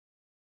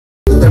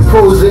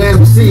Pros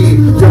MC,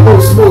 the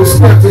host most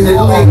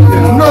definitely.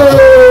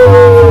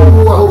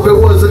 No! I hope it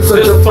wasn't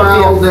such a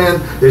foul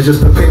then. It's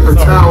just a paper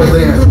towel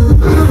then.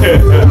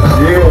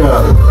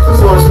 Yeah.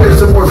 So I'm spitting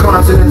some more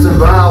consonants and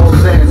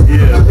vowels then.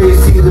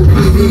 AC the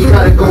PD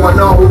got it going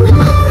on. We'll be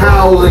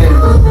howling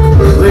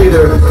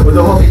later with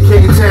the homie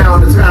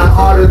K-Town. It's kind of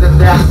harder than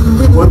that.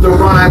 With the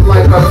rhyme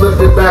like I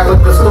flipped it back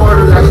like the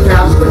starter. That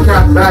cap, the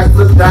cap back,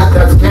 flip that,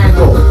 that's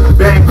Kango.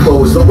 Bang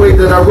close. The way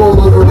that I roll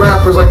over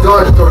rappers like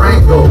Dodge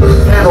Durango.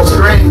 Handle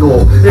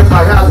strangle if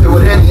I have to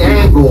at any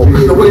angle.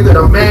 The way that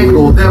I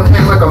mangle them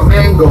hang like a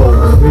mango.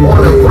 On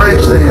a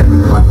branch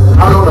then.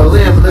 Out on a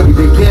limb, let me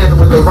begin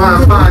with the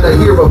rhyme find. I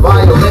hear a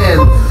violin,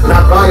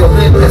 not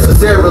violin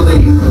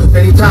necessarily.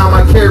 Anytime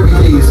I carry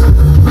these,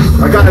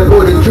 I gotta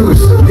go to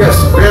juice, yes,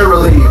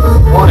 verily.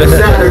 On a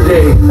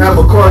Saturday, at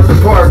MacArthur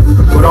Park.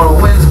 But on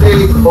a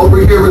Wednesday,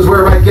 over here is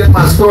where I get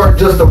my start.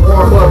 Just to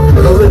warm up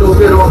a little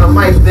bit on the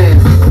mic then.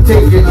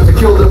 Take it to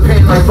kill the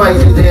pain like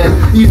Viking then.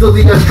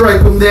 Easily I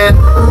strike them then.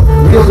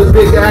 Wield a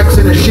big axe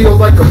and a shield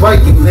like a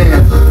Viking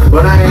then.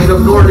 But I ain't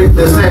of Nordic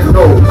descent,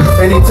 no.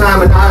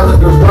 Anytime an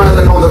islander's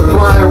wildin' on the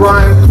fly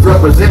rhyme,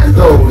 represent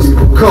those.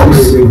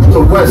 Coast to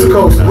West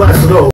Coast, bless those.